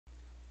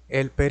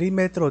El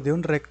perímetro de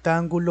un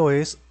rectángulo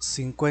es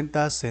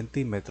 50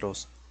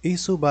 centímetros y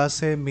su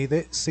base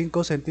mide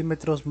 5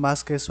 centímetros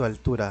más que su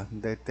altura.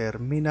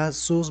 Determina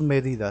sus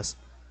medidas.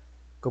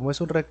 Como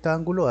es un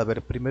rectángulo, a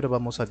ver, primero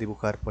vamos a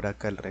dibujar por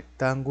acá el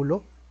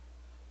rectángulo.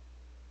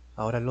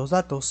 Ahora los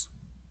datos.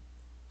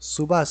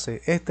 Su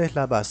base, esta es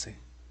la base.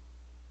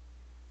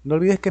 No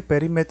olvides que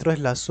perímetro es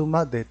la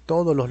suma de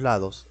todos los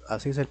lados,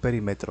 así es el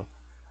perímetro.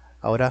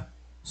 Ahora,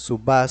 su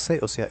base,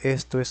 o sea,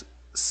 esto es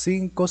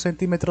 5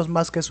 centímetros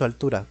más que su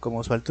altura.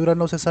 Como su altura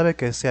no se sabe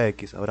que sea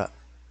x. Ahora,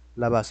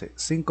 la base,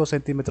 5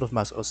 centímetros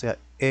más, o sea,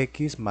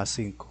 x más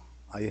 5.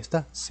 Ahí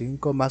está,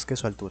 5 más que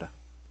su altura.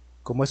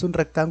 Como es un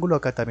rectángulo,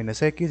 acá también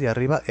es x y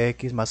arriba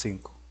x más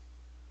 5.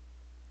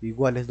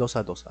 Igual es 2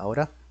 a 2.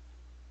 Ahora,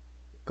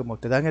 como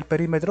te dan el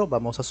perímetro,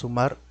 vamos a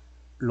sumar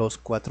los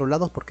cuatro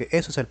lados porque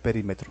eso es el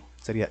perímetro.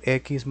 Sería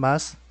x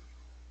más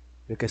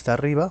el que está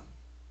arriba.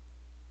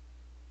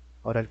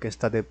 Ahora el que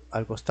está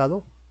al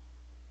costado.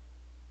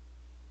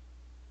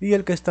 Y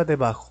el que está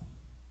debajo.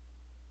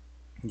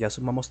 Ya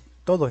sumamos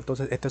todo,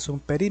 entonces este es un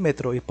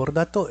perímetro y por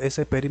dato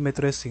ese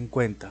perímetro es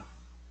 50.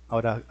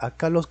 Ahora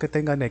acá los que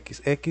tengan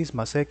x, x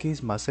más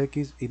x más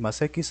x y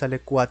más x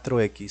sale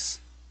 4x.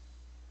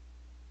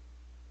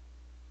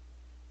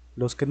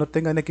 Los que no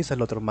tengan x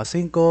al otro más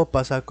 5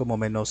 pasa como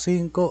menos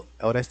 5,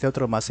 ahora este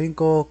otro más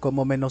 5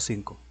 como menos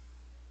 5.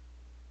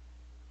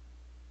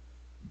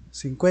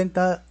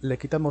 50 le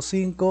quitamos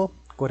 5,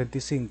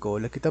 45,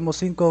 le quitamos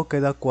 5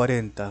 queda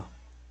 40.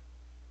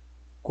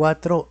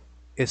 4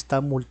 está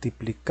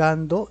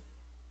multiplicando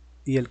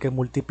y el que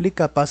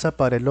multiplica pasa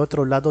para el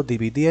otro lado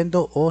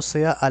dividiendo, o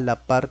sea, a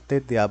la parte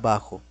de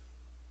abajo.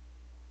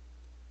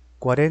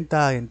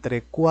 40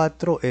 entre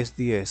 4 es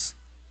 10.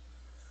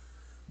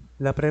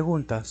 La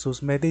pregunta,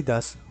 sus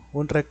medidas.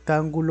 Un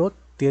rectángulo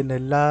tiene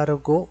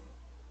largo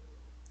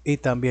y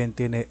también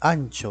tiene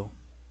ancho.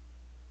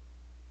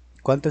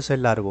 ¿Cuánto es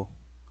el largo?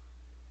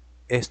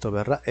 Esto,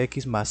 ¿verdad?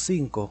 X más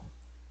 5.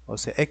 O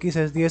sea, x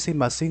es 10 y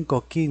más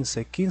 5,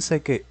 15.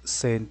 15 que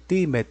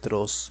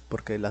centímetros,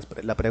 porque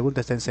la pregunta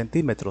está en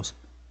centímetros.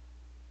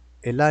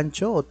 El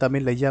ancho, o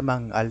también le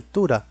llaman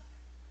altura.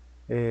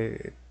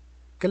 ¿Qué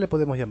le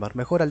podemos llamar?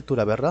 Mejor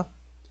altura, ¿verdad?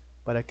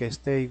 Para que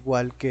esté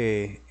igual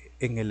que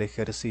en el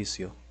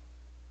ejercicio.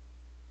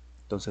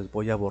 Entonces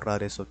voy a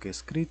borrar eso que he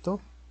escrito.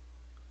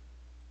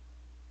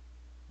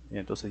 Y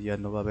entonces ya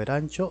no va a haber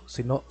ancho,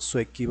 sino su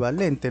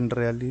equivalente en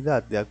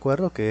realidad, ¿de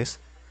acuerdo? Que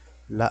es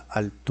la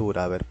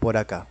altura. A ver, por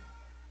acá.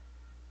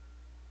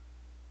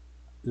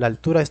 La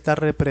altura está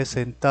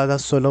representada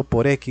solo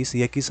por x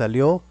y x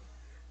salió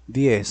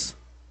 10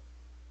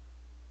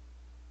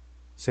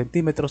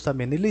 centímetros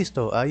también. Y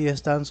listo, ahí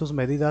están sus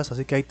medidas,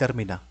 así que ahí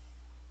termina.